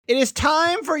It is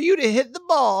time for you to hit the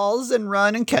balls and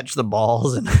run and catch the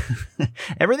balls and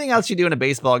everything else you do in a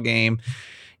baseball game.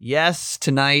 Yes,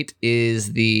 tonight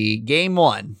is the game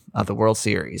one of the World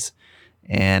Series.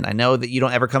 And I know that you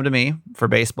don't ever come to me for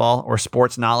baseball or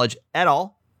sports knowledge at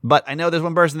all, but I know there's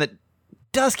one person that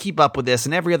does keep up with this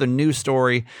and every other news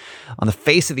story on the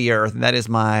face of the earth, and that is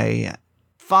my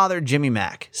father, Jimmy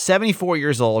Mack. 74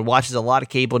 years old, watches a lot of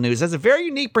cable news, has a very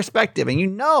unique perspective,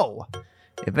 and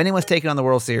if anyone's taking on the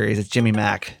World Series, it's Jimmy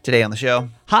Mack. Today on the show.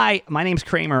 Hi, my name's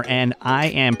Kramer, and I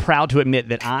am proud to admit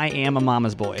that I am a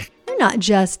mama's boy. You're not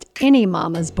just any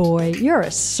mama's boy, you're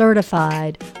a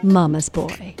certified mama's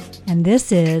boy. And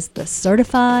this is the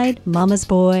Certified Mama's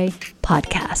Boy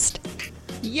podcast.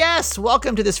 Yes,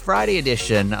 welcome to this Friday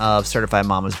edition of Certified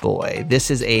Mama's Boy. This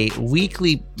is a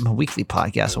weekly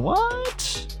podcast.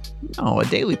 What? No, a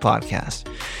daily podcast.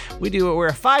 We're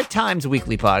a 5 times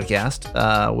weekly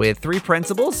podcast with 3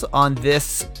 principles on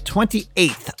this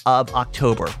 28th of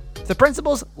October. The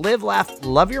principles: live, laugh,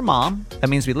 love your mom.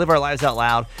 That means we live our lives out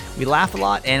loud. We laugh a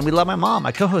lot, and we love my mom,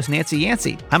 my co-host Nancy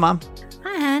Yancey. Hi, Mom.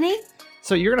 Hi, honey.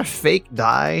 So you're going to fake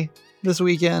die this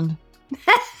weekend?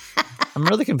 I'm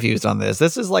really confused on this.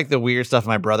 This is like the weird stuff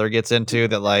my brother gets into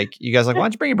that, like, you guys are like, why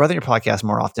don't you bring your brother in your podcast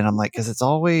more often? I'm like, because it's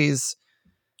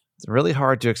really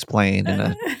hard to explain in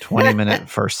a 20-minute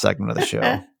first segment of the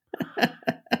show.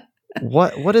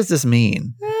 What does this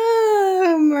mean?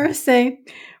 Oh, mercy.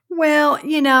 Well,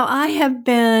 I have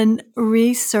been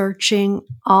researching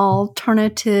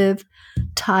alternative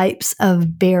types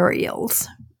of burials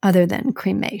other than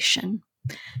cremation.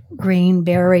 Green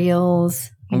burials.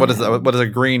 What is that? What is a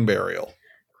green burial?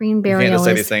 Green burial. You can't just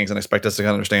say these things and expect us to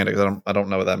understand it because I don't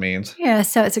know what that means. Yeah,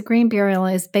 so it's a green burial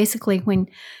is basically when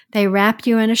they wrap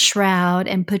you in a shroud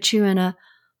and put you in a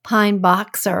pine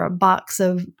box or a box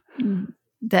of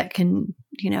that can,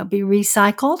 be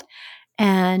recycled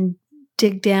and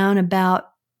dig down about,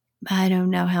 I don't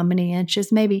know how many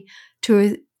inches, maybe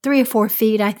 3 or 4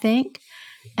 feet, I think.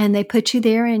 And they put you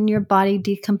there and your body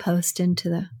decomposed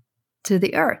into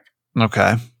the earth.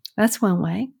 Okay. That's one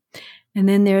way. And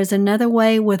then there's another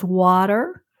way with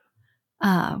water,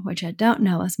 which I don't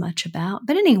know as much about.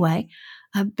 But anyway,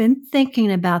 I've been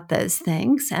thinking about those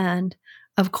things. And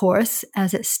of course,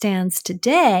 as it stands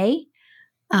today,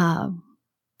 I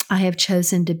have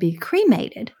chosen to be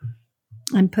cremated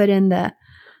and put in the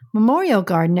memorial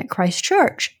garden at Christ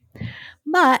Church.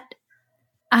 But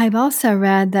I've also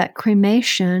read that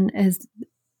cremation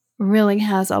really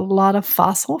has a lot of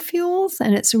fossil fuels,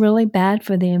 and it's really bad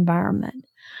for the environment.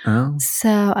 Oh.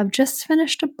 So I've just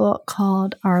finished a book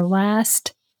called Our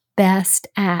Last Best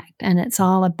Act, and it's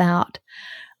all about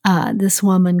this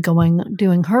woman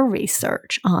doing her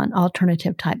research on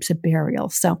alternative types of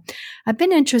burials. So I've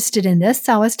been interested in this.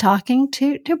 So I was talking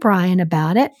to Brian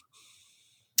about it,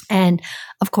 and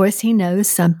of course he knows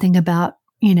something about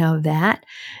that,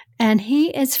 and he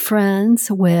is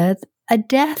friends with a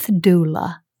death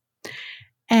doula.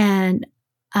 And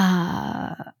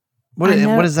what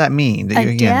does that mean?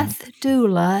 A death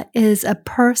doula is a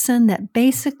person that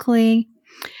basically,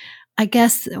 I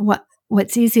guess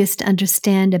what's easiest to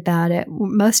understand about it,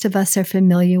 most of us are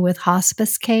familiar with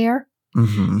hospice care,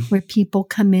 where people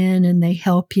come in and they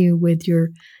help you with your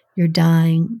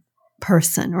dying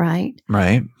person, right?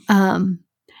 Right.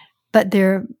 But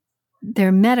they're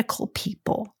medical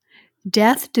people.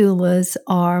 Death doulas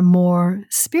are more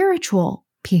spiritual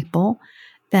people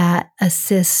that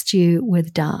assist you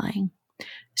with dying.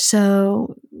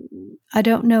 So I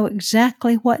don't know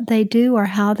exactly what they do or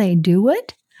how they do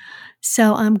it.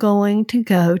 So I'm going to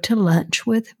go to lunch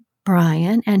with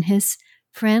Brian and his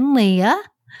friend Leah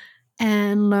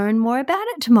and learn more about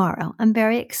it tomorrow. I'm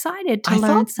very excited to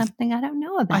learn something I don't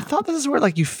know about. I thought this is where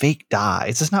you fake die.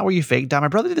 Is this not where you fake die? My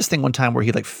brother did this thing one time where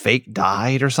he fake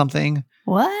died or something.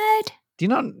 What? Do you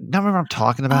not remember what I'm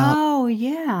talking about? Oh,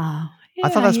 yeah. I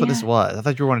thought that's what this was. I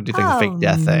thought you were wanting to do the fake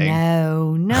death thing.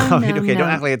 No, okay, don't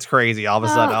act like it's crazy. All of a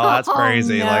sudden, that's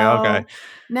crazy. No. Okay.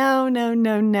 No,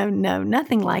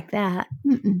 nothing like that.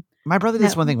 Mm-mm. My brother did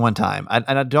this one thing one time,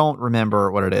 and I don't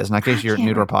remember what it is. And in case you're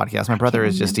new to our podcast, my brother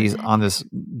is he's on this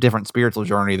different spiritual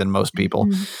journey than most people.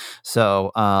 Mm-hmm.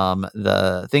 So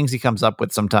the things he comes up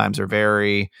with sometimes are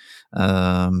very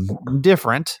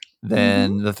different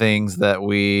than the things that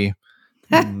we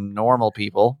normal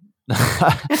people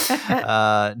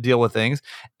deal with things.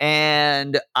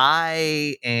 And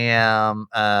I am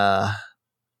I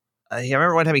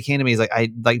remember one time he came to me, he's like,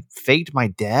 I faked my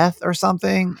death or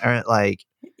something, or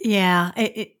yeah,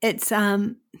 it's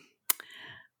oh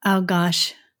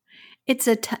gosh,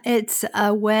 it's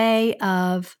a way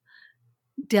of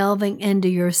delving into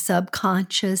your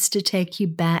subconscious to take you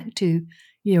back to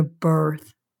your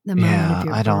birth, the moment of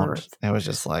your I don't. birth. It was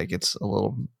just like it's a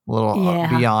little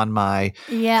Yeah. beyond my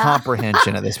Yeah.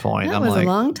 comprehension at this point. That I'm was like, a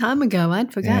long time ago.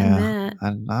 I'd forgotten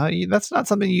that. that's not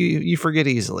something you forget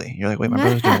easily. You're like, wait, my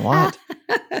brother's doing what?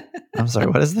 I'm sorry,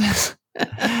 what is this?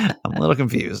 I'm a little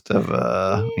confused of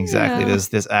exactly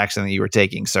this action that you were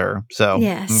taking, sir. So,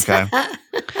 Yes. okay.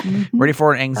 Ready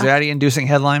for an anxiety-inducing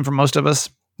headline for most of us?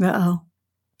 Uh-oh.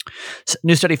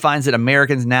 New study finds that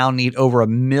Americans now need over $1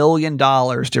 million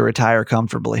to retire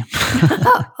comfortably.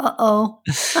 Uh-oh.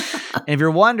 And if you're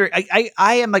wondering, I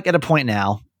am like at a point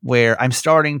now where I'm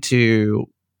starting to,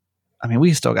 I mean,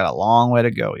 we still got a long way to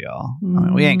go, y'all. I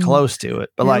mean, we ain't close to it,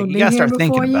 but like, you got to start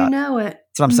thinking about it. Know it.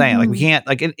 That's what I'm saying. Like, we can't,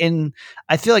 like,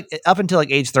 I feel like up until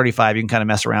like age 35, you can kind of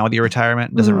mess around with your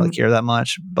retirement. It doesn't really care that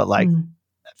much. But like, I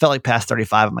felt like past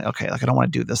 35, I'm like, okay, like, I don't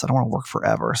want to do this. I don't want to work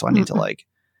forever. So I need to like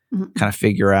kind of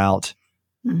figure out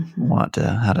how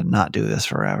to not do this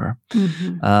forever.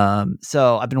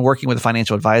 So I've been working with a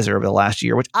financial advisor over the last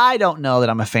year, which I don't know that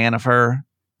I'm a fan of her.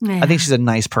 Yeah. I think she's a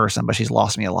nice person, but she's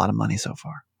lost me a lot of money so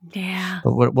far. Yeah.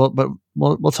 But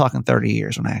we'll talk in 30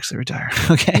 years when I actually retire.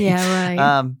 Okay.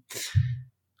 Yeah,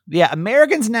 right.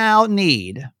 Americans now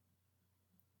need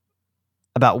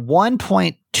about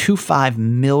 $1.25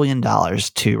 million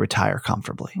to retire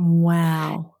comfortably.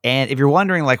 Wow. And if you're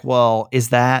wondering, like, well, is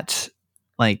that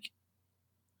like,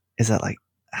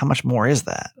 how much more is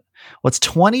that? Well, it's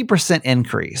 20%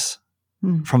 increase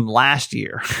from last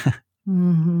year.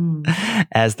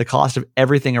 As the cost of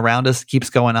everything around us keeps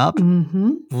going up,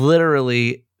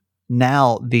 literally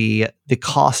now the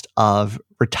cost of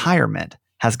retirement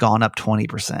has gone up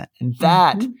 20%. And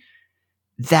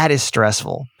that is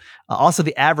stressful. Also,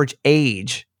 the average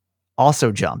age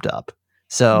also jumped up.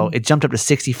 So it jumped up to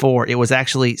 64. It was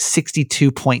actually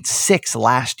 62.6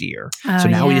 last year. So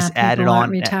now we just added on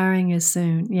retiring as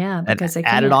soon. Yeah, because they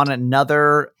added on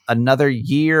another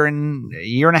year and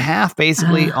a half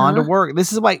basically onto work.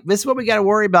 This is what we got to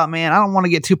worry about, man. I don't want to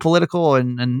get too political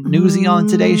and newsy on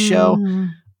today's show.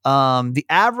 The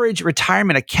average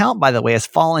retirement account, by the way, has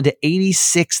fallen to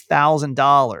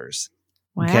 $86,000.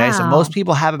 Wow. Okay, so most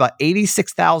people have about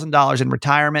 $86,000 in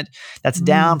retirement. That's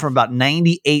down from about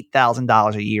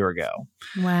 $98,000 a year ago.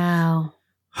 Wow.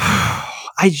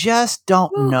 I just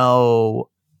don't know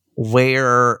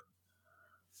where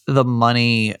the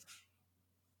money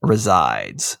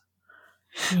resides.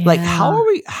 Yeah. Like, how are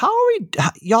we,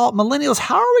 y'all millennials,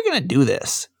 how are we going to do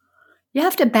this? You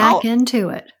have to back into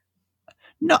it.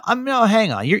 No,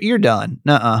 hang on. You're done.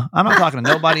 Nuh-uh. I'm not talking to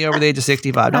nobody over the age of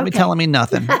 65. Don't be telling me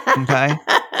nothing. Okay.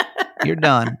 You're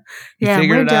done. You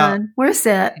figured we're it done. out. We're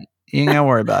set. You ain't got to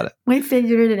worry about it. We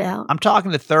figured it out. I'm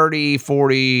talking to 30,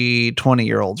 40,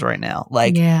 20-year-olds right now.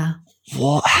 Like,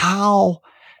 well, how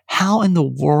in the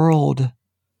world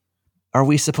are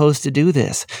we supposed to do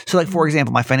this? So, like, for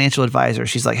example, my financial advisor,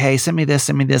 she's like, hey, send me this.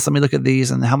 Let me look at these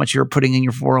and how much you're putting in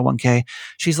your 401k.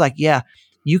 She's like, yeah,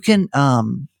 you can,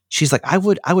 she's like, I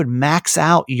would max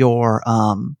out your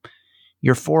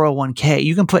 401k.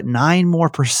 You can put 9%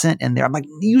 more in there. I'm like,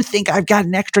 you think I've got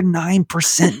an extra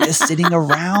 9% just sitting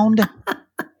around?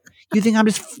 You think I'm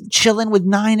just chilling with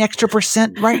 9% extra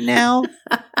right now?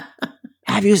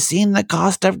 Have you seen the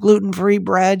cost of gluten-free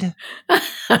bread?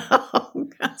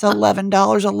 It's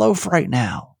 $11 a loaf right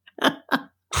now.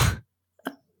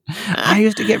 I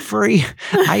used to get free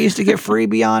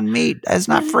Beyond Meat. It's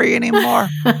not free anymore.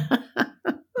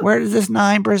 Where does this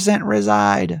 9%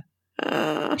 reside? You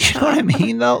know what I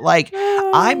mean, though? Like,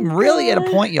 I'm really at a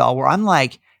point, y'all, where I'm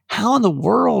like, how in the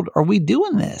world are we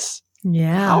doing this?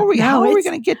 Yeah. How are we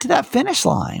going to get to that finish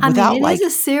line without, it is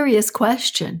a serious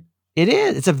question. It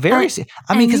is. It's a very,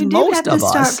 because most of us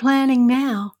start planning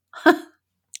now.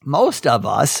 Most of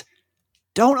us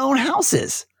don't own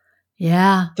houses.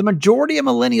 Yeah. The majority of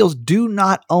millennials do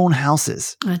not own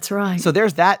houses. That's right. So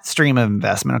there's that stream of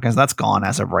investment. Okay, so that's gone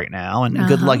as of right now. And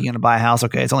good luck, you're going to buy a house.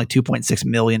 Okay, it's only $2.6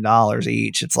 million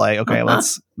each. It's like, okay,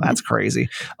 that's crazy.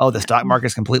 Oh, the stock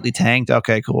market's completely tanked.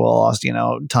 Okay, cool. I lost,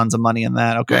 tons of money in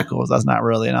that. Okay, cool. So that's not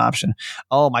really an option.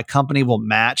 Oh, my company will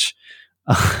match.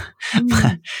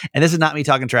 And this is not me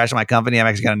talking trash on my company. I'm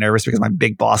actually kind of nervous because my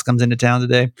big boss comes into town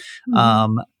today.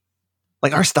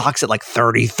 Like, our stock's at like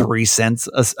 33 cents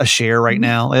a share right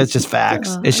now. It's just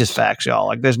facts. It's just facts, y'all.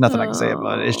 Like, there's nothing I can say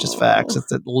about it. It's just facts.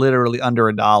 It's at literally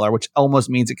under $1, which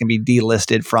almost means it can be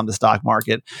delisted from the stock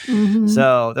market.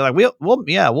 So they're like,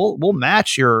 we'll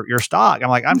match your stock. I'm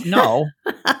like, no,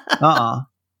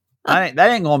 that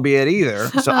ain't gonna be it either.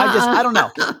 So I don't know.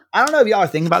 I don't know if y'all are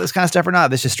thinking about this kind of stuff or not.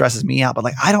 This just stresses me out. But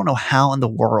like, I don't know how in the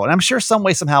world. And I'm sure some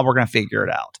way, somehow, we're gonna figure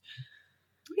it out.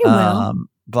 You will.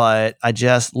 But I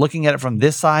just looking at it from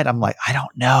this side, I'm like, I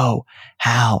don't know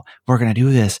how we're going to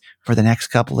do this for the next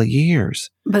couple of years.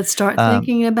 But start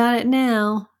thinking about it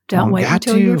now. Don't wait got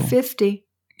until to. you're 50.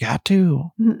 Got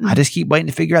to. Mm-mm. I just keep waiting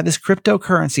to figure out this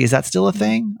cryptocurrency. Is that still a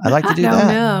thing? I'd like to do I that.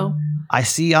 don't know. I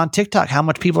see on TikTok how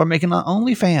much people are making on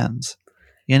OnlyFans.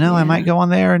 I Yeah. might go on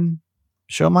there and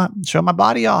show my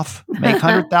body off, make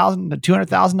 $100,000 to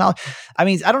 $200,000. I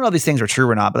mean, I don't know if these things are true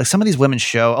or not, but like some of these women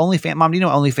show OnlyFans. Mom, do you know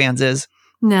what OnlyFans is?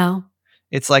 No.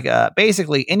 It's like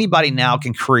basically anybody now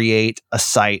can create a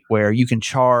site where you can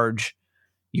charge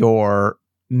your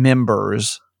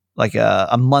members like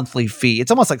a monthly fee.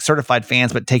 It's almost like certified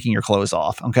fans, but taking your clothes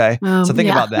off. Okay. So think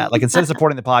about that. Like instead of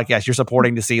supporting the podcast, you're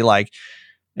supporting to see like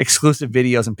exclusive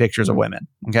videos and pictures of women.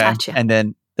 Okay. Gotcha. And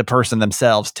then the person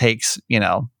themselves takes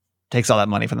all that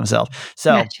money for themselves.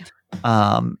 So, Gotcha.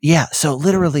 so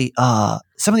literally,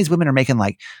 some of these women are making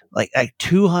like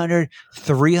 $200,000,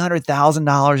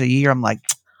 $300,000 a year. I'm like,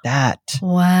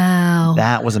 Wow.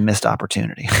 that was a missed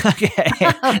opportunity. Okay.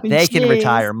 They can Jeez.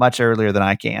 retire much earlier than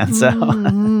I can. So,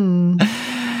 Mhm.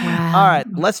 Wow. all right,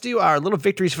 let's do our little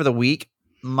victories for the week.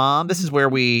 Mom, this is where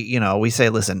we say,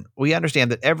 listen, we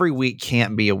understand that every week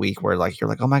can't be a week where like, you're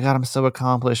like, oh my God, I'm so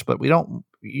accomplished, but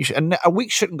a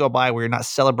week shouldn't go by where you're not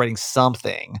celebrating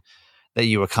something that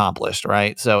you accomplished,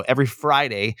 right? So every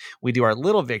Friday we do our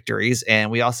little victories, and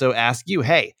we also ask you,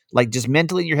 hey, like just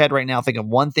mentally in your head right now, think of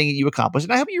one thing that you accomplished.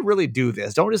 And I hope you really do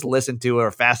this. Don't just listen to it or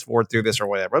fast forward through this or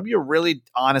whatever. I hope you really,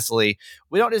 honestly,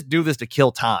 we don't just do this to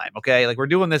kill time, okay? Like we're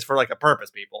doing this for like a purpose,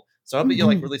 people. So I hope that you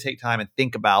like really take time and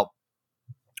think about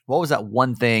what was that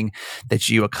one thing that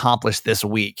you accomplished this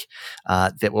week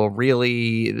that will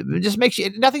really just make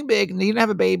you nothing big. You didn't have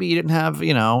a baby. You didn't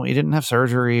have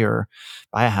surgery or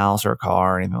buy a house or a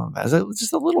car or anything like that. It's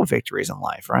just the little victories in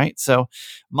life, right? So,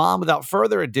 Mom, without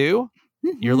further ado,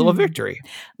 your little victory.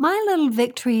 My little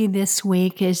victory this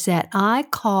week is that I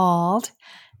called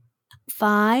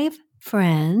 5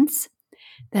 friends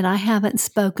that I haven't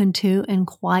spoken to in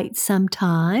quite some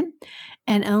time,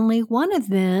 and only one of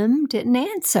them didn't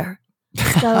answer.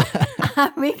 So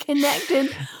I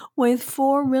reconnected with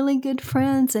 4 really good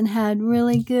friends and had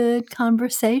really good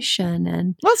conversation.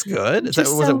 And that's good.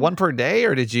 Was it one per day,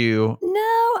 or did you? No,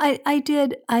 I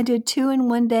did 2 in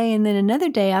one day, and then another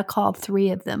day I called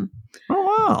 3 of them.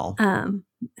 Oh wow!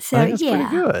 So I think that's yeah,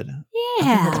 pretty good.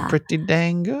 That's pretty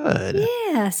dang good.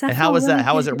 Yes. And how was that?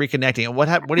 How was it reconnecting? And what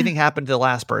do you think happened to the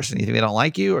last person? You think they don't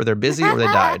like you, or they're busy, or they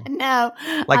died? No,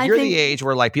 like you're the age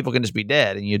where like people can just be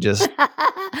dead, and you just.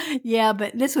 Yeah,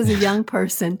 but this was a young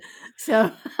person,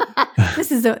 so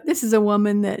this is a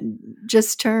woman that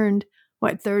just turned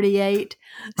 38.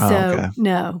 So okay.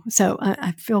 No, so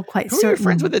I feel quite Who certain. are you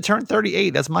friends with that turned 38?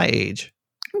 That's my age.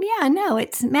 Yeah, no,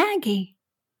 it's Maggie.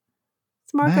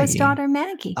 It's Marco's Maggie. daughter,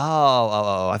 Maggie.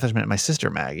 Oh! I thought you meant my sister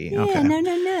Maggie. Yeah, okay.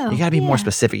 no. You got to be more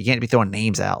specific. You can't be throwing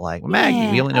names out like Maggie.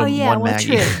 Yeah. We only know one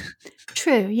Maggie.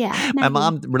 True. Yeah. My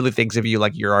mom really thinks of you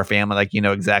like you're our family, like you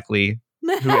know exactly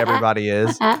who everybody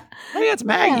is. Oh yeah, it's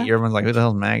Maggie. Yeah. Everyone's like, who the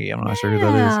hell's Maggie? I'm not sure who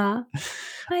that is.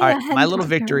 All right, my little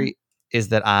victory is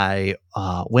that I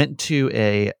went to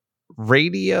a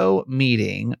radio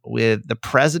meeting with the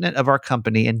president of our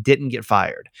company and didn't get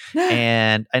fired.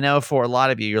 And I know for a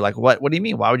lot of you, you're like, what do you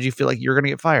mean? Why would you feel like you're going to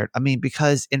get fired? I mean,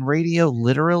 because in radio,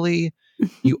 literally,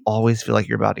 you always feel like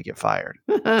you're about to get fired.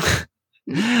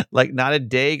 Like not a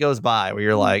day goes by where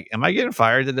you're like, am I getting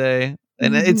fired today?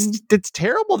 And it's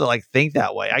terrible to like think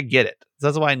that way. I get it.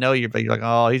 That's why I know you're like,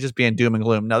 oh, he's just being doom and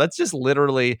gloom. No, that's just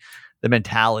literally the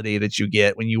mentality that you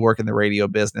get when you work in the radio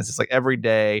business. It's like every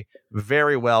day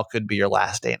very well could be your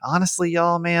last day. And honestly,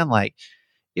 y'all, man, like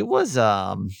it was,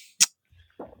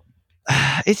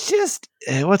 it's just,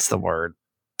 what's the word?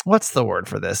 What's the word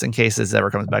for this? In case this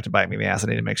ever comes back to bite me in the ass, I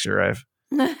need to make sure I've,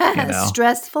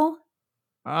 stressful.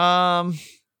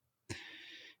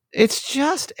 It's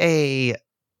just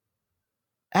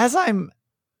as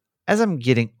I'm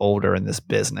getting older in this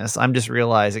business, I'm just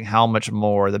realizing how much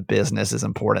more the business is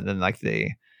important than like the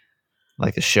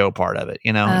show part of it.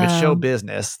 You know, if it's show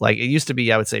business, like it used to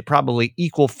be, I would say probably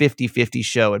equal 50-50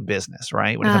 show and business,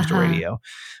 right? When it comes to radio,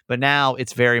 but now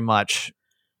it's very much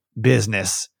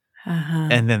business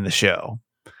and then the show.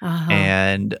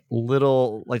 And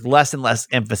little like less and less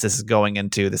emphasis is going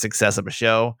into the success of a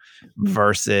show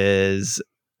versus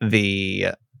the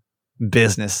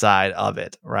business side of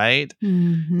it, right?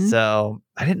 So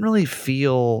I don't really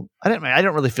feel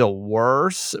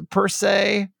worse per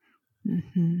se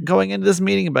going into this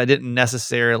meeting, but I didn't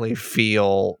necessarily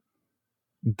feel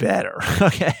better.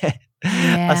 Okay.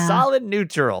 A solid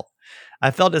neutral.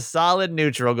 I felt a solid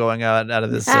neutral going out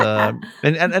of this, and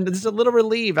just a little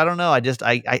relieved. I don't know.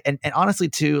 And honestly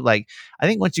too, like I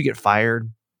think once you get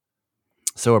fired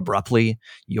so abruptly,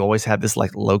 you always have this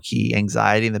like low key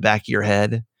anxiety in the back of your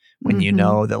head when you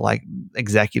know that like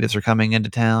executives are coming into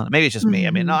town. Maybe it's just me.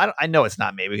 I mean, no, I know it's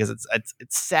not me because it's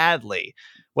sadly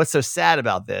what's so sad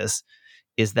about this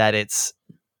is that it's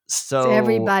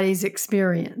everybody's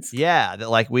experience. Yeah, that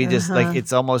like we just like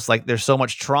it's almost like there's so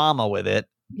much trauma with it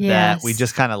that we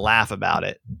just kind of laugh about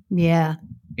it. Yeah.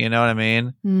 You know what I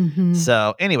mean?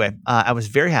 So anyway, I was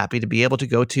very happy to be able to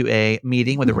go to a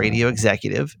meeting with a radio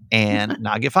executive and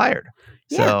not get fired.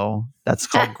 So that's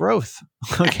called growth.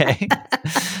 Okay.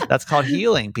 That's called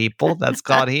healing, people. That's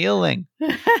called healing.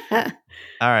 All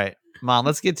right, Mom,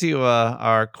 let's get to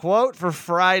our quote for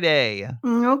Friday.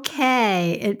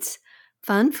 Okay. It's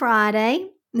Fun Friday.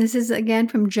 This is again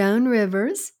from Joan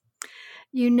Rivers.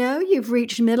 You know you've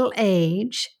reached middle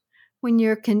age when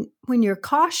you're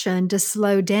cautioned to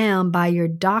slow down by your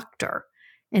doctor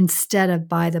instead of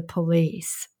by the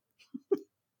police.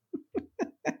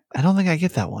 I don't think I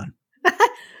get that one.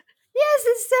 Yes,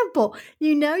 it's simple.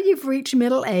 You know you've reached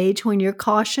middle age when you're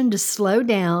cautioned to slow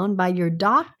down by your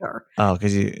doctor. Oh,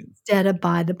 because instead of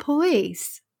by the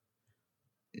police.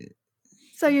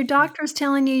 So your doctor's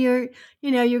telling you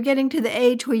you're getting to the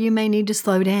age where you may need to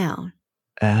slow down.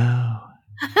 Oh.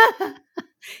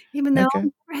 Even though I've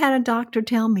never had a doctor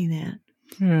tell me that.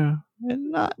 Yeah.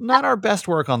 And not our best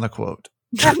work on the quote.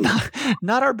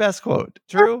 not our best quote.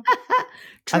 True?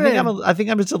 True. I think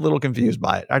I'm just a little confused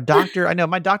by it. Our doctor, I know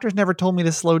my doctor's never told me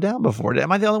to slow down before.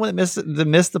 Am I the only one that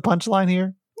missed the punchline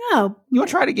here? No. You want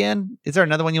to try it again? Is there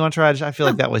another one you want to try? I feel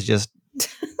like that was just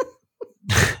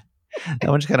that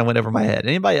one just kind of went over my head.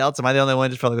 Anybody else? Am I the only one that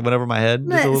just felt like it went over my head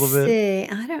just a little bit? See.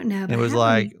 I don't know. It was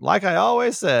like I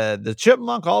always said, the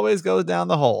chipmunk always goes down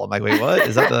the hole. I'm like, wait, what?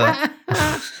 Is that the?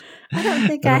 I don't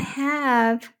think I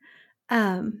have.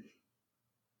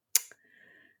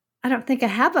 I don't think I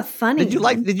have a funny.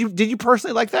 Did you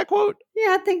personally like that quote?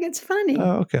 Yeah, I think it's funny.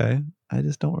 Oh, okay. I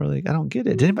just don't get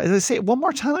it. Did anybody say it one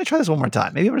more time? Let me try this one more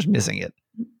time. Maybe I'm just missing it.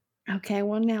 Okay,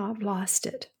 well now I've lost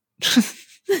it.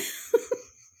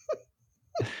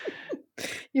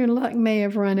 Your luck may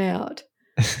have run out.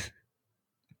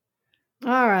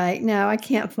 All right, no, I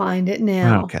can't find it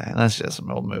now. Okay, let's just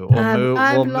we'll move.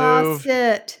 I've lost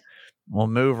it. We'll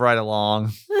move right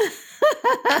along.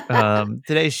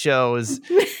 Today's show is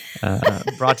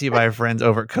brought to you by our friends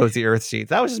over at Cozy Earth Sheets.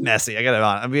 That was just messy. I got it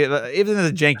on. I mean, even in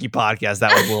the janky podcast,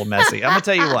 that was a little messy. I'm gonna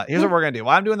tell you what. Here's what we're gonna do.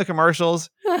 While I'm doing the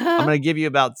commercials, I'm gonna give you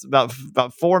about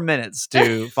 4 minutes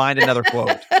to find another quote,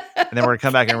 and then we're gonna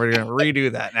come back and we're gonna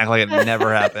redo that and act like it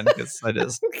never happened. Because I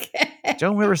just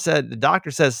Joan Rivers said the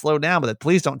doctor says slow down, but the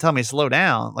police don't tell me slow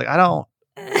down. Like I don't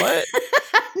what.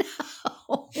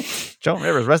 No. Joan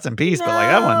Rivers, rest in peace. But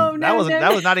like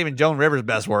that was not even Joan Rivers'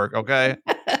 best work. Okay,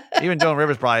 even Joan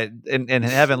Rivers probably in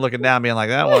heaven looking down, being like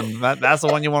that's the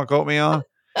one you want to quote me on.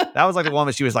 That was like the one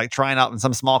that she was like trying out in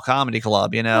some small comedy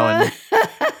club, and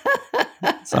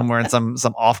somewhere in some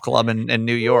off club in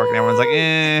New York, and everyone's like,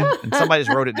 and somebody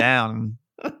just wrote it down.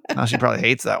 Now she probably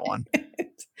hates that one.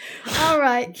 All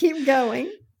right, keep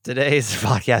going. Today's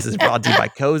podcast is brought to you by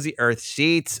Cozy Earth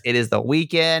Sheets. It is the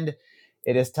weekend.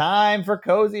 It is time for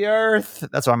Cozy Earth.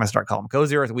 That's what I'm going to start calling them.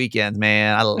 Cozy Earth weekends,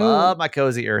 man. I love my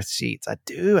Cozy Earth sheets. I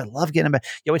do. I love getting them back.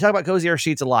 Yeah, we talk about Cozy Earth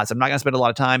sheets a lot, so I'm not going to spend a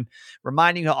lot of time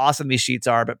reminding you how awesome these sheets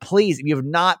are. But please, if you have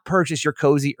not purchased your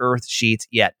Cozy Earth sheets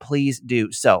yet, please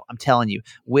do so. I'm telling you,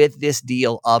 with this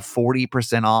deal of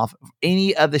 40% off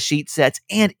any of the sheet sets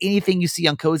and anything you see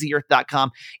on CozyEarth.com,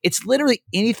 it's literally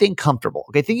anything comfortable.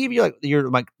 Okay, think of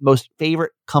your most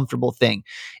favorite comfortable thing.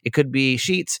 It could be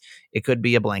sheets. It could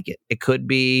be a blanket. It could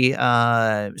be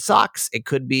socks. It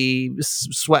could be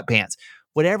sweatpants.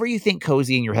 Whatever you think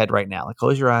cozy in your head right now. Like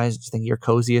close your eyes. Just think of your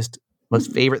coziest,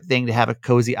 most favorite thing to have a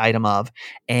cozy item of.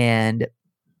 And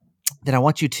then I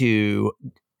want you to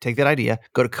take that idea,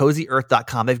 go to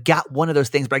CozyEarth.com. They've got one of those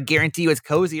things, but I guarantee you it's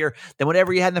cozier than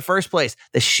whatever you had in the first place.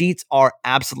 The sheets are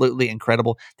absolutely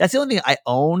incredible. That's the only thing I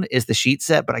own is the sheet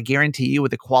set, but I guarantee you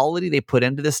with the quality they put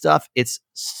into this stuff, it's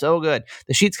so good.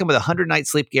 The sheets come with a 100-night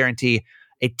sleep guarantee,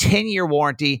 a 10-year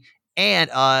warranty, and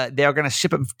they're going to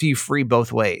ship them to you free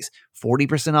both ways.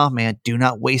 40% off, man. Do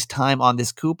not waste time on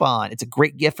this coupon. It's a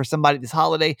great gift for somebody this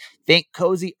holiday. Thank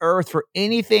Cozy Earth for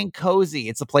anything cozy.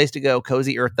 It's the place to go,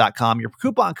 CozyEarth.com. Your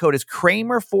coupon code is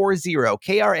Kramer40,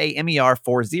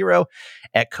 Kramer40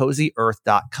 at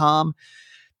CozyEarth.com.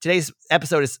 Today's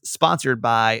episode is sponsored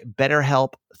by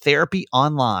BetterHelp Therapy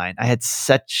Online. I had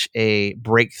such a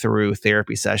breakthrough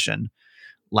therapy session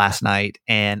last night,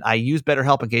 and I use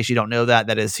BetterHelp. In case you don't know that,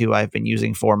 that is who I've been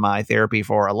using for my therapy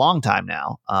for a long time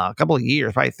now, a couple of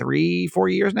years, probably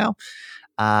 3-4 years now.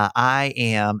 I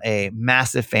am a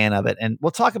massive fan of it, and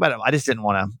we'll talk about it. I just didn't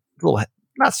want to, a little,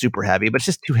 not super heavy, but it's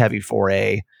just too heavy for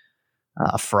a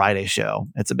Friday show.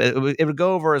 It's a bit, it would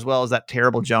go over as well as that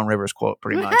terrible Joan Rivers quote,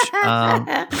 pretty much.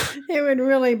 It would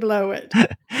really blow it.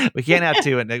 We can't have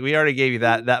two. We already gave you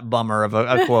that bummer of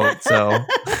a quote. So,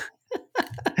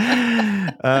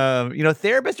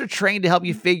 therapists are trained to help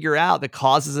you figure out the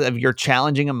causes of your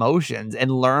challenging emotions and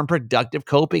learn productive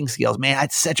coping skills. Man, I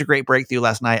had such a great breakthrough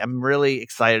last night. I'm really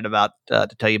excited about to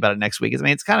tell you about it next week. I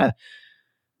mean, it's kind of,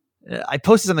 I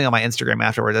posted something on my Instagram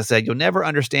afterwards. I said, you'll never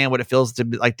understand what it feels to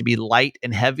be light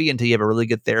and heavy until you have a really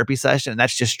good therapy session. And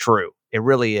that's just true. It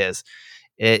really is.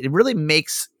 It really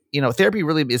makes, therapy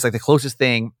really is like the closest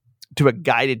thing to a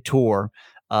guided tour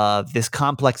of this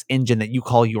complex engine that you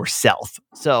call yourself.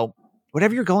 So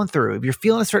whatever you're going through, if you're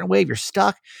feeling a certain way, if you're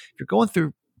stuck, if you're going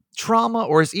through trauma,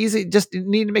 or it's easy, just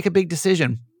need to make a big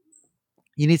decision,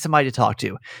 you need somebody to talk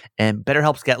to. And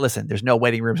BetterHelp's listen, there's no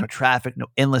waiting rooms, no traffic, no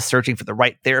endless searching for the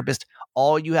right therapist.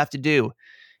 All you have to do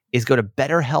is go to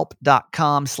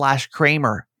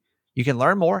betterhelp.com/Kramer. You can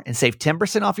learn more and save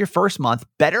 10% off your first month.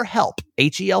 BetterHelp,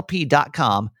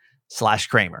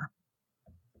 HELP.com/Kramer.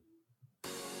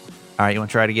 All right, you want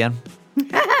to try it again?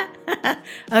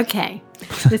 Okay.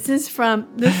 This is from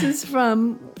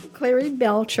Clary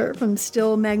Belcher from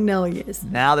Still Magnolias.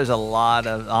 Now there's a lot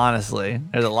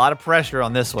of pressure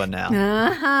on this one now.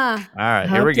 Uh-huh. All right,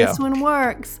 here we go. This one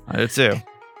works. I do too.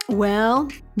 Well,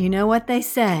 you know what they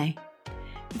say.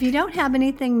 If you don't have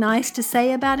anything nice to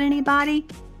say about anybody,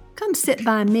 come sit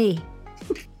by me.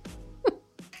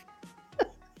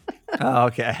 Oh,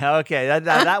 okay.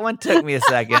 That one took me a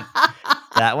second.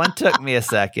 Okay. That one took me a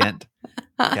second.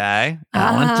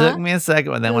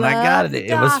 And then when I got it,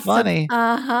 it was funny.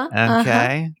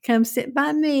 Okay. Come sit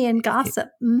by me and gossip.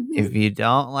 Mm-hmm. If you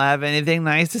don't have anything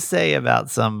nice to say about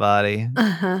somebody,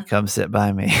 come sit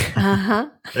by me.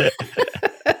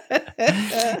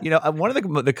 One of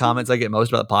the comments I get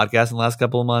most about the podcast in the last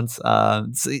couple of months,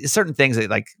 certain things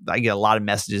that I get a lot of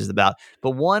messages about,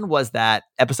 but one was that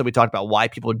episode we talked about why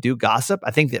people do gossip. I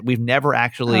think that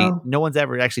no one's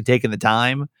ever actually taken the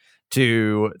time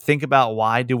to think about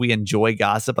why do we enjoy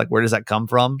gossip? Like, where does that come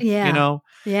from? Yeah.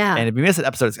 Yeah. And if you missed an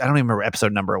episode, I don't even remember what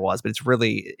episode number it was, but it's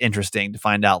really interesting to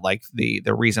find out like the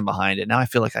reason behind it. Now I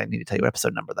feel like I need to tell you what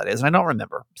episode number that is, and I don't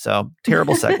remember. So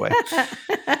terrible segue.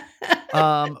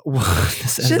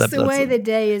 Just the way the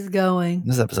day is going.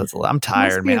 This episode's I'm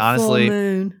tired, man.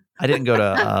 Honestly, I didn't go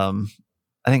to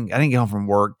I didn't get home from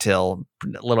work till a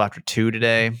little after 2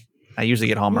 today. I usually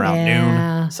get home around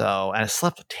noon. So, and I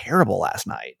slept terrible last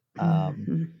night. I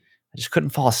just couldn't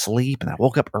fall asleep, and I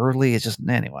woke up early. It's just,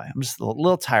 anyway, I'm just a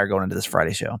little tired going into this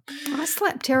Friday show. I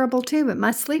slept terrible too, but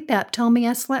my sleep app told me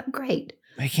I slept great.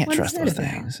 You can't trust those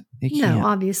things. You can't. No,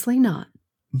 obviously not.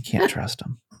 You can't trust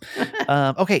them.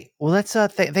 Okay, well, let's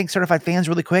thank Certified Fans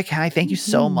really quick. Hi, thank you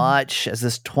so much. As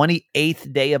this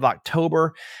 28th day of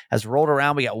October has rolled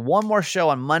around, we got one more show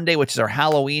on Monday, which is our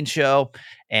Halloween show.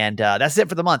 And that's it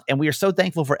for the month. And we are so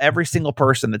thankful for every single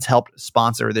person that's helped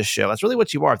sponsor this show. That's really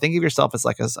what you are. Think of yourself as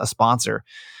like a sponsor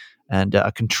and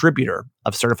a contributor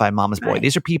of Certified Mama's Boy. Right.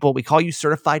 These are people, we call you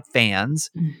Certified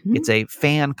Fans. Mm-hmm. It's a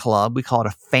fan club. We call it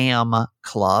a fam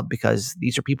club because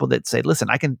these are people that say, listen,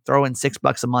 I can throw in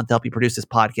 $6 a month to help you produce this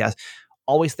podcast.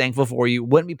 Always thankful for you.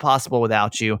 Wouldn't be possible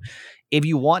without you. If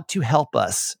you want to help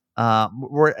us,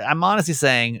 I'm honestly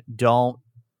saying don't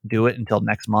do it until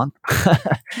next month.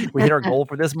 We hit our goal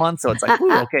for this month. So it's like,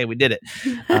 ooh, okay, we did it.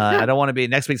 I don't want to be,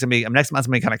 next month's going to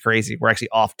be kind of crazy. We're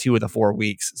actually off 2 of the 4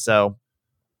 weeks. So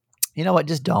you know what?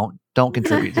 Just don't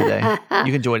contribute today.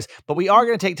 You can join us. But we are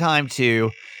going to take time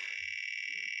to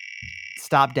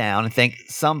stop down and thank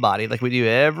somebody like we do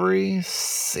every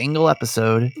single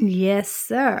episode. Yes,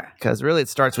 sir. Because really it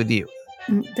starts with you.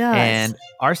 It does. And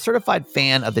our certified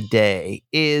fan of the day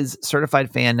is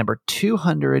certified fan number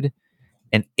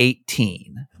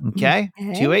 218. Okay?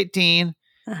 218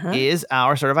 is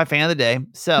our certified fan of the day.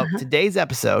 So today's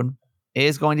episode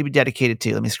is going to be dedicated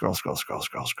to, let me scroll.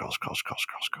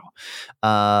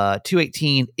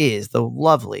 218 is the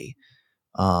lovely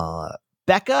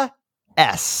Becca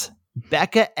S.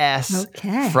 Becca S.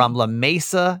 From La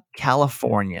Mesa,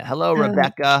 California. Hello,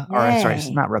 Rebecca. Or sorry, it's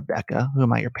not Rebecca. Who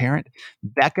am I, your parent?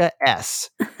 Becca S.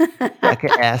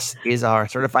 Becca S. is our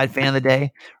certified fan of the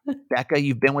day. Becca,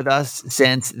 you've been with us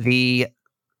since the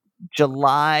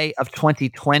July of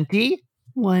 2020.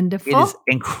 Wonderful. It is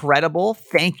incredible.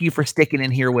 Thank you for sticking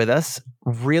in here with us.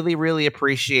 Really, really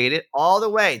appreciate it. All the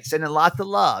way. Sending lots of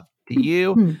love to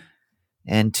you,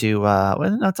 and to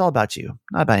well, no, it's all about you,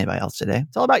 not about anybody else today.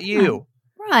 It's all about you.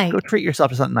 Right. Go treat yourself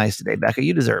to something nice today, Becca.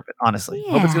 You deserve it, honestly.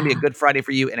 Hope it's going to be a Yeah. good Friday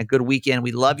for you and a good weekend.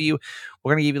 We love you.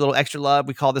 We're going to give you a little extra love.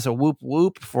 We call this a whoop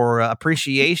whoop for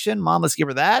appreciation. Mom, let's give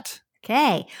her that.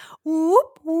 Okay.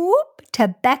 Whoop, whoop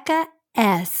to Becca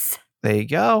S. There you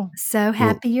go. So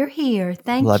happy you're here.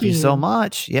 Thank you. Love you so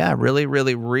much. Yeah, really,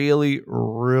 really, really,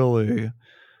 really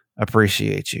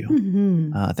appreciate you.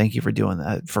 Mhm. Thank you for doing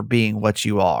that, for being what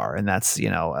you are. And that's,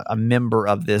 a member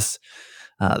of this,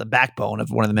 the backbone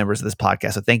of one of the members of this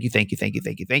podcast. So thank you, thank you, thank you,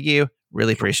 thank you, thank you.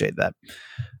 Really appreciate that.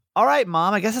 All right,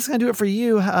 Mom, I guess that's going to do it for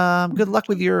you. Good luck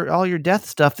with all your death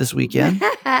stuff this weekend.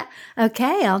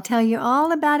 Okay, I'll tell you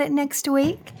all about it next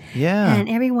week. Yeah. And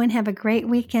everyone have a great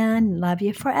weekend. Love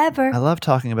you forever. I love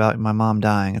talking about my mom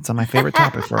dying. It's on my favorite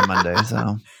topic for a Monday.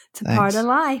 So It's a part of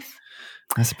life.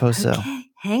 I suppose so. Okay,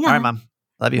 hang on. All right, Mom.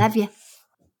 Love you. Love you.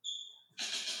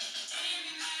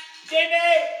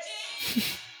 Jimmy!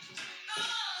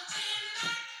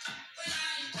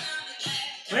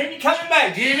 When you coming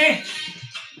back, Jimmy?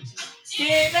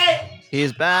 Jimmy!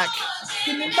 He's back.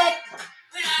 Jimmy back!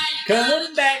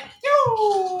 Coming back!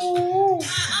 Yoo!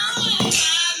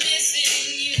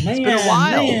 Man, been a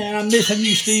while. Man, I'm missing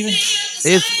you, Steven.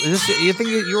 You think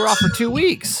you were off for 2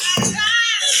 weeks?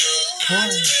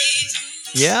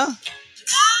 Yeah?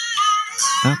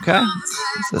 Okay.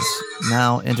 This is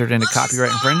now entered into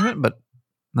copyright infringement, but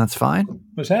that's fine.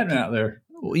 What's happening out there?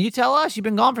 Well, you tell us. You've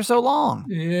been gone for so long.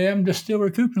 Yeah, I'm just still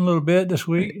recouping a little bit this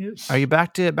week. Are you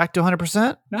back to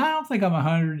 100%? No, I don't think I'm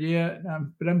 100 yet,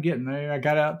 but I'm getting there. I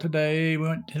got out today,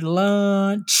 went to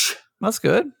lunch. That's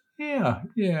good. Yeah,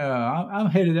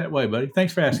 I'm headed that way, buddy.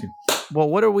 Thanks for asking. Well,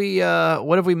 what have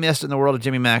we missed in the world of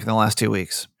Jimmy Mack in the last 2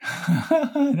 weeks?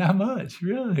 Not much,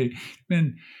 really.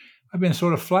 I've been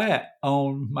sort of flat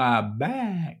on my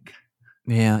back.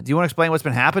 Yeah. Do you want to explain what's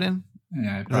been happening?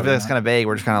 Yeah, I feel that's kind of vague.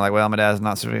 We're just kind of like, well, my dad's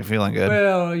not feeling good.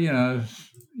 Well,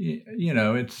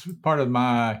 it's part of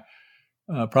my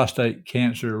prostate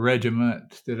cancer regimen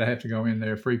that I have to go in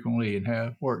there frequently and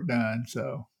have work done.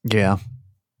 So Yeah.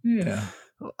 yeah.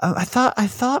 I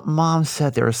thought Mom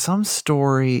said there was some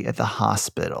story at the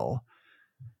hospital,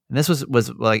 and this was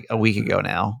like a week ago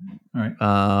now. All right.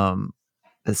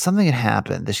 That something had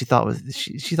happened that she thought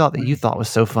that you thought was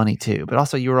so funny too, but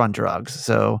also you were on drugs,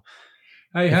 so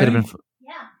Hey, it could honey, have been.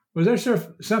 was there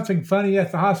something funny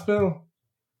at the hospital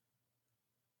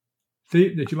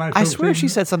that you might have I told swear she Stephen?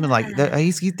 said something like that.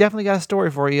 He's definitely got a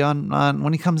story for you on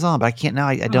when he comes on, but I can't now.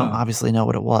 I don't Oh. obviously know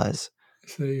what it was.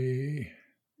 Let's see.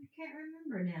 I can't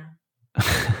remember now.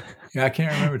 Yeah, I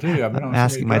can't remember too. I've been on I'm so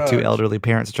asking many my two drugs. elderly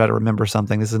parents to try to remember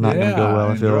something. This is not going to go well.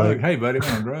 I and feel drugs. like. Hey, buddy,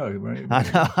 I'm on drugs. Buddy.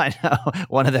 I know.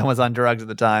 One of them was on drugs at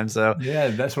the time, so Yeah,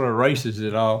 that sort of erases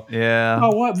it all. yeah.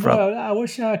 Oh, what? From- Bro, I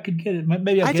wish I could get it.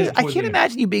 Maybe I'll I get it. can't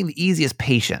imagine you being the easiest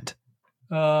patient.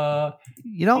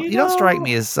 You don't strike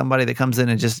me as somebody that comes in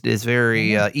and just is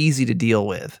very easy to deal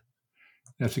with.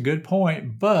 That's a good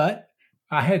point. But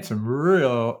I had some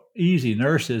real easy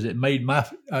nurses that made my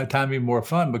time even more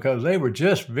fun because they were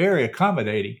just very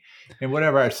accommodating. And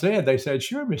whatever I said, they said,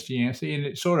 "Sure, Mr. Yancey." And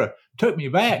it sort of took me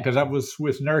back because I was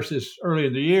with nurses early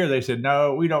in the year. They said,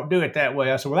 "No, we don't do it that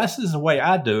way." I said, "Well, this is the way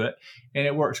I do it, and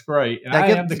it works great." And Now, I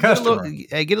am the customer.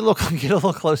 Get a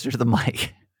little closer to the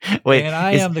mic. Wait, And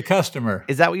I am the customer.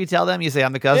 Is that what you tell them? You say,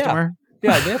 "I'm the customer."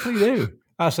 Yeah, I definitely do.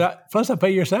 I said, "Plus, I pay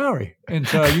your salary, and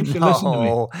so you should listen to me."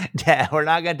 No, Dad, we're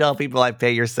not going to tell people I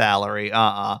pay your salary.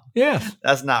 Yes,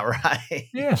 That's not right.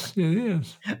 yes, it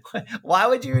is. Why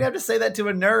would you even have to say that to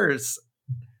a nurse?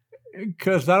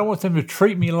 Because I don't want them to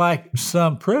treat me like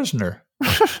some prisoner.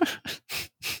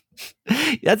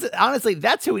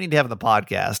 That's who we need to have on the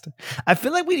podcast. I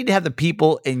feel like we need to have the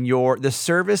people in the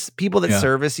service, people that Yeah.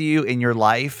 service you in your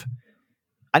life.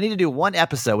 I need to do one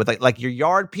episode with like your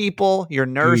yard people, your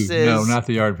nurses. No, not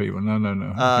the yard people. No.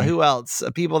 Okay. Who else?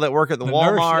 People that work at the The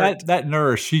Walmart. Nurse, that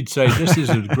nurse, she'd say, "This is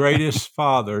the greatest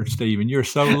father, Stephen. You're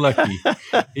so lucky.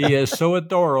 He is so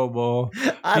adorable.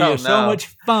 I He don't is know. so much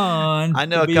fun." I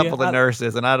know to a couple of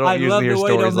nurses, and I don't I usually love hear to wait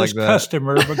stories on like this that.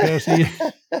 customer because he.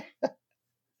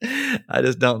 I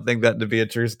just don't think that to be a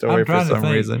true story I'm for trying to some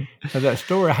think reason. of that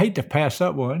story. I hate to pass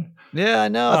up one. Yeah, I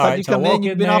know. I All thought right, you so I come in. walk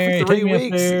You've in been off there, for take 3 me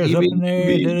weeks. upstairs, You've up been in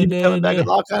there, you've been coming back da-da-da-da. with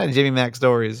all kinds of Jimmy Mack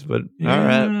stories. But all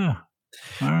right. Yeah.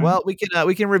 All right. Well, we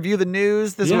can review the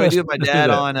news. This is Yeah, what I do with my let's do dad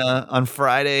that. on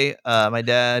Friday. My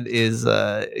dad is.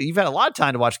 You've had a lot of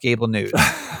time to watch cable news.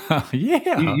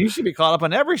 Yeah. You should be caught up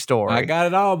on every story. I got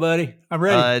it all, buddy. I'm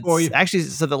ready for you. Actually,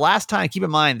 so the last time, keep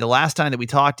in mind, the last time that we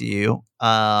talked to you,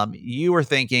 you were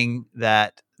thinking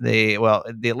that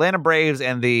the Atlanta Braves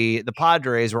and the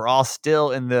Padres were all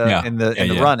still in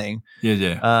the running.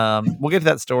 Yeah. We'll get to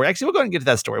that story. Actually, we'll go ahead and get to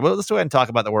that story. Let's go ahead and talk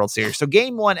about the World Series. So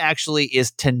game 1 actually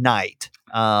is tonight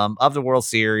of the World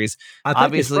Series. I think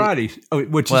Obviously, it's Friday,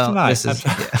 which is tonight. This is,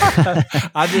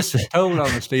 I just told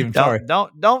on the Stephen. Sorry.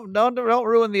 Don't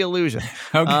ruin the illusion.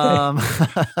 Okay.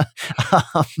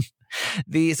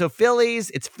 So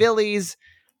Phillies,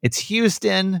 it's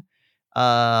Houston.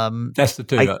 That's the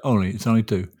two only. It's only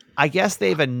two. I guess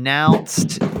they've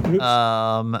announced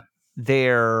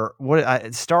their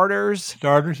starters.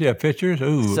 Starters, yeah, pitchers.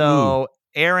 Ooh. So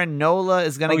Aaron Nola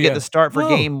is going to get the start for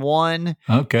game 1.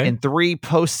 Okay. In 3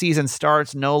 postseason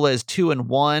starts, Nola is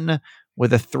 2-1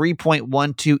 with a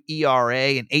 3.12 ERA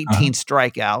and 18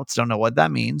 strikeouts. Don't know what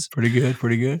that means. Pretty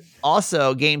good.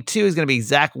 Also, game 2 is going to be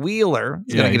Zach Wheeler.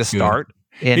 He's going to get a start.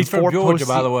 He's from Georgia,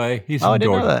 by the way. He's from Georgia. I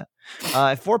didn't know that.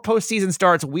 4 postseason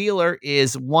starts, Wheeler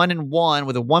is 1-1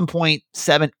 with a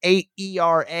 1.78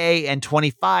 ERA and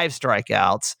 25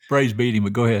 strikeouts. Braves beat him,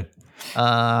 but go ahead.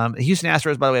 The Houston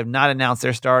Astros, by the way, have not announced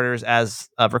their starters as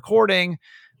of recording,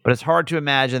 but it's hard to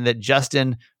imagine that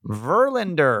Justin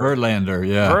Verlander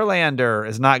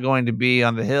is not going to be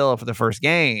on the hill for the first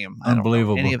game.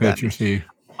 Unbelievable pitcher, Steve.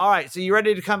 All right, so you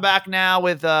ready to come back now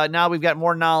with now we've got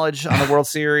more knowledge on the World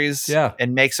Series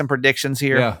and make some predictions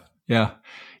here? Yeah.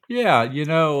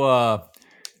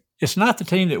 It's not the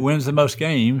team that wins the most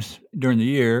games during the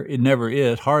year. It never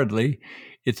is, hardly.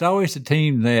 It's always the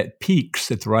team that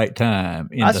peaks at the right time.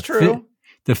 And that's true.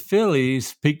 The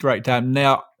Phillies peaked right time.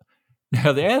 Now, the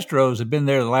Astros have been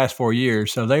there the last 4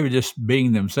 years, so they were just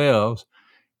being themselves.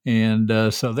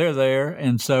 And so they're there.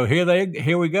 And so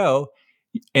here we go.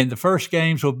 And the first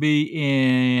games will be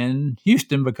in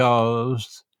Houston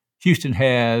because Houston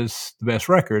has the best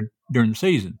record during the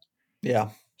season. Yeah.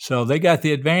 So they got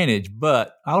the advantage.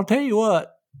 But I'll tell you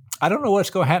what, I don't know what's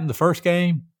going to happen the first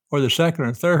game or the second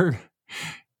or third,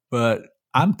 but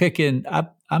I'm picking the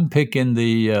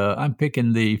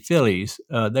Phillies.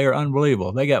 They're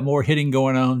unbelievable. They got more hitting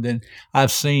going on than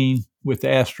I've seen with the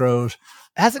Astros.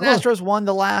 Hasn't Astros won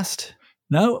the last?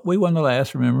 No, we won the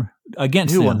last, remember?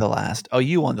 Against them. Who won the last? Oh,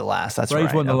 you won the last. That's Braves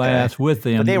right. won the last with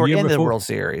them. But they were in the before, World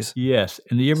Series. Yes,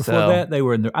 and the year before that, they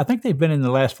were in there. I think they've been in the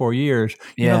last 4 years.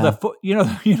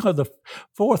 The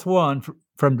fourth one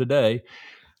from today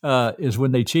is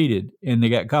when they cheated and they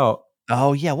got caught.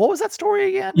 Oh, yeah. What was that story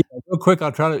again? Yeah, real quick,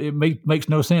 I'll try to. It makes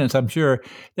no sense, I'm sure.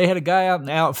 They had a guy out in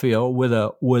the outfield with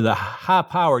a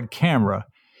high-powered camera,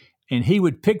 and he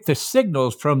would pick the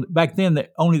signals from back then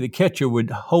that only the catcher would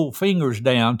hold fingers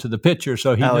down to the pitcher,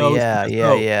 so he knows.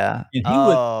 Yeah. And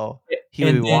he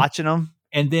would be watching them.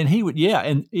 And then he would,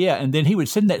 and then he would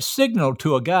send that signal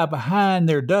to a guy behind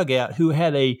their dugout who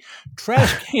had a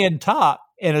trash can top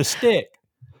and a stick.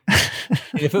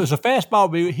 And if it was a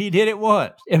fastball, he'd hit it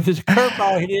once. If it's a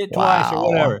curveball, he'd hit it twice or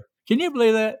whatever. Can you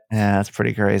believe that? Yeah, that's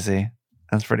pretty crazy.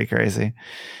 But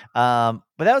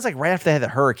that was like right after they had the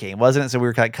hurricane, wasn't it? So we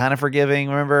were kind of forgiving.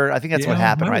 Remember? I think that's what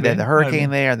happened, right? They had the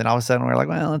hurricane there, and then all of a sudden we were like,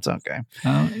 well, it's okay.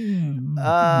 Sure.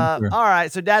 All right,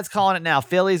 so Dad's calling it now.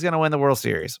 Philly's going to win the World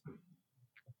Series.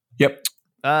 Yep.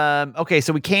 Okay,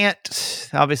 so we can't.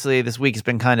 Obviously, this week has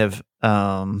been kind of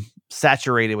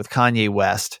saturated with Kanye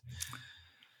West.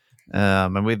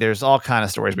 And there's all kind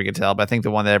of stories we could tell, but I think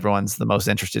the one that everyone's the most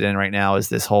interested in right now is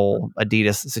this whole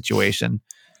Adidas situation.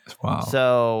 Wow.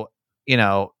 So,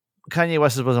 Kanye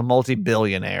West was a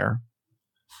multi-billionaire.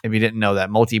 If you didn't know that,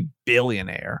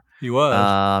 multi-billionaire. He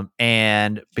was.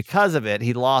 And because of it,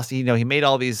 he lost, he made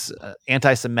all these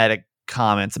anti-Semitic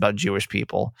comments about Jewish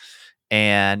people.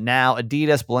 And now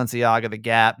Adidas, Balenciaga, The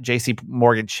Gap, JC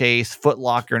Morgan Chase, Foot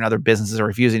Locker, and other businesses are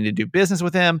refusing to do business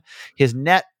with him. His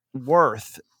net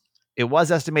worth, it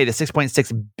was estimated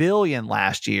 $6.6 billion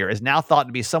last year, is now thought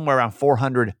to be somewhere around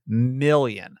 $400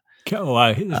 million.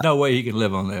 There's no way he can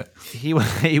live on that. He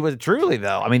was truly,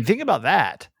 though. I mean, think about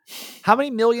that. How many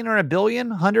million are in a billion?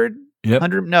 100? Yep.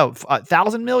 100? No,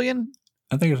 1,000 million?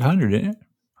 I think it's 100, isn't it?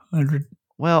 100.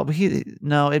 Well,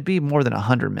 it'd be more than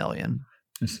 100 million.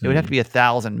 It would have to be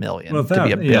 1,000 million to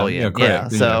be a billion. Yeah,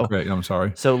 correct. So correct. I'm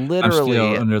sorry. So literally,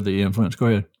 I'm still under the influence. Go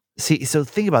ahead. See, so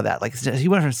think about that. Like he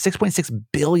went from $6.6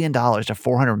 billion to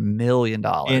 $400 million.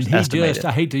 And he estimated.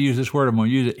 I hate to use this word, I'm going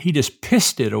to use it. He just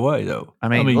pissed it away, though. I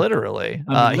mean literally.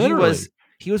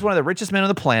 He was one of the richest men on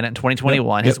the planet in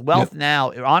 2021. His wealth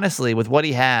now, honestly, with what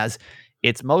he has,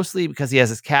 it's mostly because he has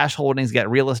his cash holdings, he's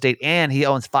got real estate, and he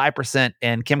owns 5%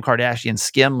 in Kim Kardashian's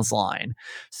Skims line.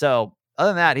 So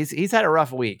other than that, he's had a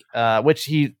rough week, which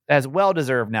he has well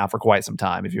deserved now for quite some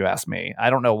time, if you ask me.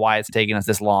 I don't know why it's taking us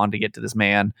this long to get to this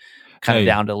man kind of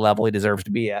down to the level he deserves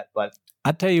to be at. But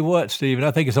I tell you what, Stephen,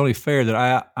 I think it's only fair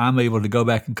that I'm able to go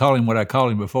back and call him what I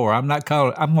called him before. I'm going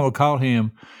to call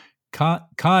him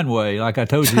Conway, like I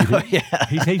told you. Yeah.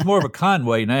 He's more of a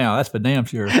Conway now. That's for damn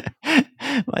sure.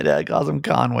 My dad calls him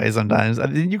Conway sometimes.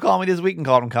 Didn't you call me this week and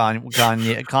called him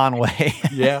Conway?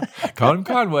 Yeah, call him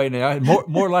Conway now.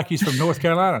 More like he's from North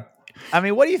Carolina. I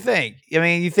mean, what do you think? I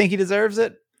mean, you think he deserves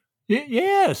it?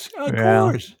 Yes, of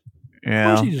course.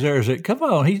 Yeah. Of course he deserves it. Come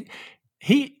on.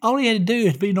 He all he had to do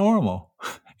is be normal,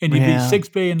 and he'd be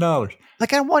 $6 billion.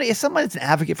 Like, if someone that's an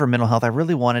advocate for mental health, I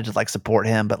really wanted to like support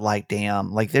him, but like,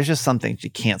 damn, like there's just some things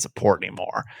you can't support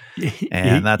anymore.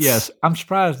 And yes, I'm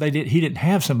surprised he didn't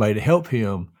have somebody to help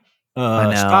him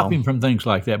stop him from things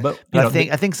like that. But I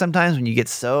think sometimes when you get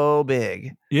so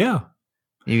big, you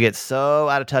get so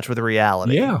out of touch with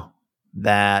reality,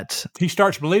 that he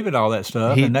starts believing all that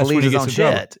stuff, he and that's believes when he his gets own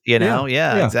in trouble. shit. You know,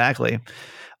 yeah, exactly.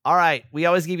 All right, we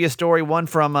always give you a story, one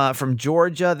from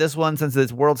Georgia. This one, since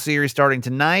it's World Series starting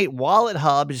tonight, Wallet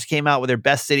Hub just came out with their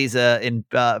best cities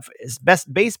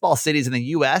best baseball cities in the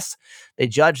U.S. They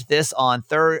judged this on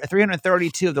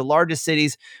 332 of the largest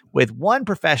cities with one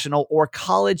professional or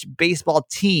college baseball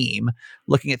team,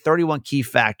 looking at 31 key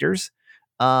factors.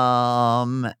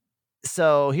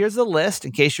 So here's the list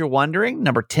in case you're wondering.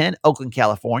 Number 10, Oakland,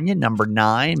 California. Number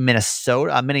 9,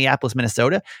 Minneapolis,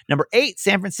 Minnesota. Number 8,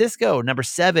 San Francisco. Number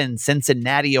 7,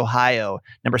 Cincinnati, Ohio.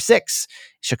 Number 6,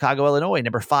 Chicago, Illinois.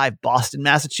 Number 5, Boston,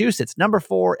 Massachusetts. Number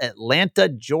 4, Atlanta,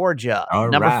 Georgia.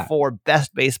 Number 4,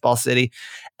 best baseball city,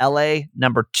 LA.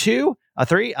 Number 3,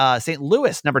 St.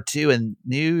 Louis. Number 2, and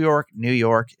New York. New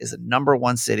York is the number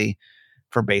 1 city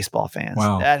for baseball fans.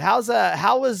 Wow.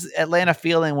 How was Atlanta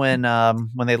feeling when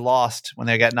they lost, when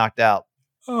they got knocked out?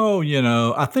 Oh,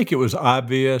 I think it was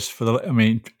obvious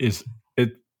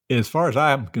as far as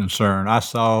I'm concerned, I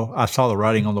saw the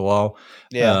writing on the wall.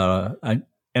 Yeah.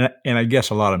 And I guess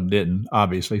a lot of them didn't,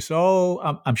 obviously.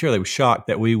 So I'm sure they were shocked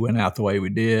that we went out the way we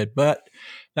did, but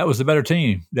that was the better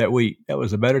team that week. That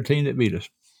was the better team that beat us.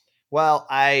 Well,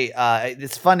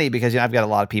 it's funny because I've got a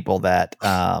lot of people that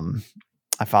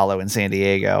I follow in San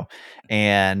Diego,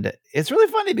 and it's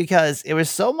really funny because it was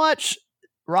so much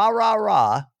rah, rah,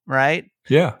 rah, right?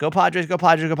 Yeah. Go Padres, go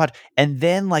Padres, go Padres. And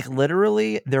then like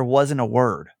literally there wasn't a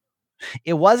word.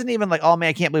 It wasn't even like, oh man,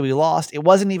 I can't believe we lost. It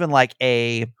wasn't even like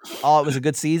it was a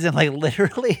good season. Like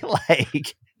literally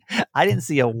like I didn't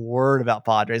see a word about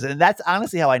Padres. And that's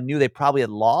honestly how I knew they probably had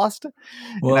lost.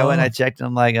 Well, and I went and I checked and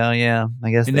I'm like, oh yeah,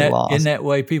 I guess they lost. In that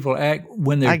way people act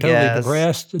when they're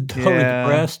depressed.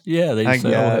 Yeah, they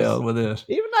say, oh hell with this.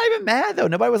 Not even mad though.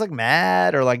 Nobody was like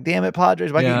mad or like, damn it,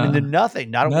 Padres. Why can't you do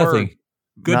nothing? Not a word.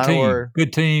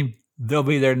 Good team. They'll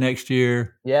be there next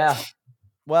year. Yeah.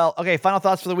 Well, okay. Final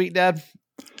thoughts for the week, Dad?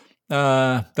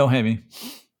 Don't have any.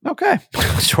 Okay.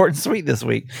 Short and sweet this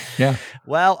week. Yeah.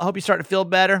 Well, I hope you start to feel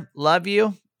better. Love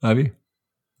you. Love you.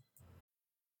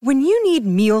 When you need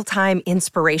mealtime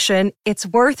inspiration, it's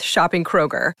worth shopping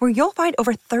Kroger, where you'll find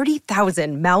over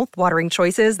 30,000 mouth-watering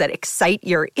choices that excite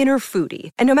your inner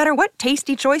foodie. And no matter what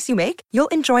tasty choice you make, you'll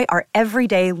enjoy our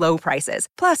everyday low prices,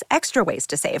 plus extra ways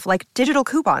to save, like digital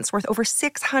coupons worth over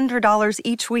 $600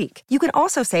 each week. You can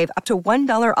also save up to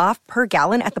 $1 off per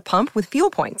gallon at the pump with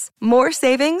fuel points. More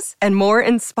savings and more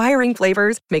inspiring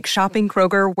flavors make shopping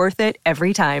Kroger worth it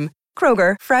every time.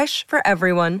 Kroger, fresh for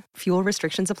everyone. Fuel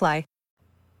restrictions apply.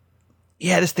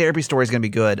 Yeah, this therapy story is going to be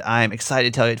good. I'm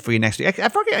excited to tell it for you next week. I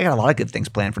forget, I got a lot of good things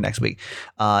planned for next week.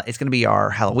 It's going to be our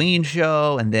Halloween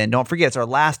show. And then don't forget, it's our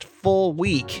last full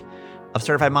week of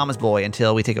Certified Mama's Boy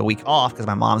until we take a week off because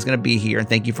my mom's going to be here. And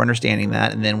thank you for understanding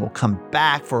that. And then we'll come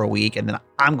back for a week. And then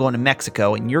I'm going to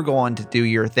Mexico and you're going to do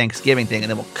your Thanksgiving thing. And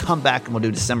then we'll come back and we'll do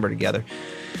December together.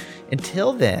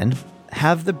 Until then,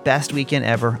 have the best weekend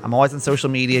ever. I'm always on social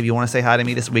media. If you want to say hi to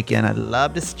me this weekend, I'd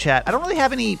love to chat. I don't really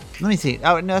have any. Let me see.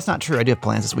 Oh, no, that's not true. I do have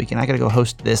plans this weekend. I got to go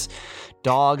host this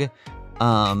dog.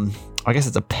 I guess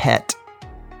it's a pet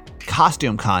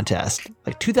costume contest.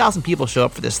 Like 2,000 people show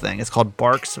up for this thing. It's called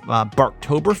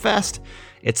Barktoberfest.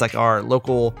 It's like our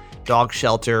local dog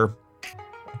shelter,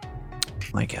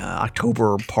 like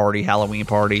October party, Halloween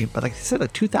party. But like I said,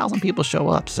 like 2,000 people show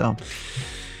up. So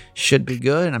should be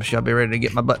good, and I'm sure I'll be ready to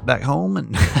get my butt back home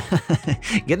and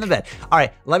get in the bed. All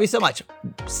right, love you so much.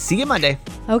 See you Monday.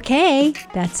 Okay,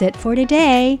 that's it for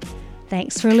today.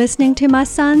 Thanks for listening to my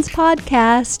son's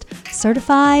podcast,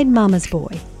 Certified Mama's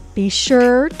Boy. Be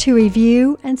sure to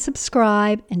review and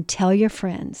subscribe and tell your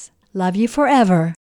friends. Love you forever.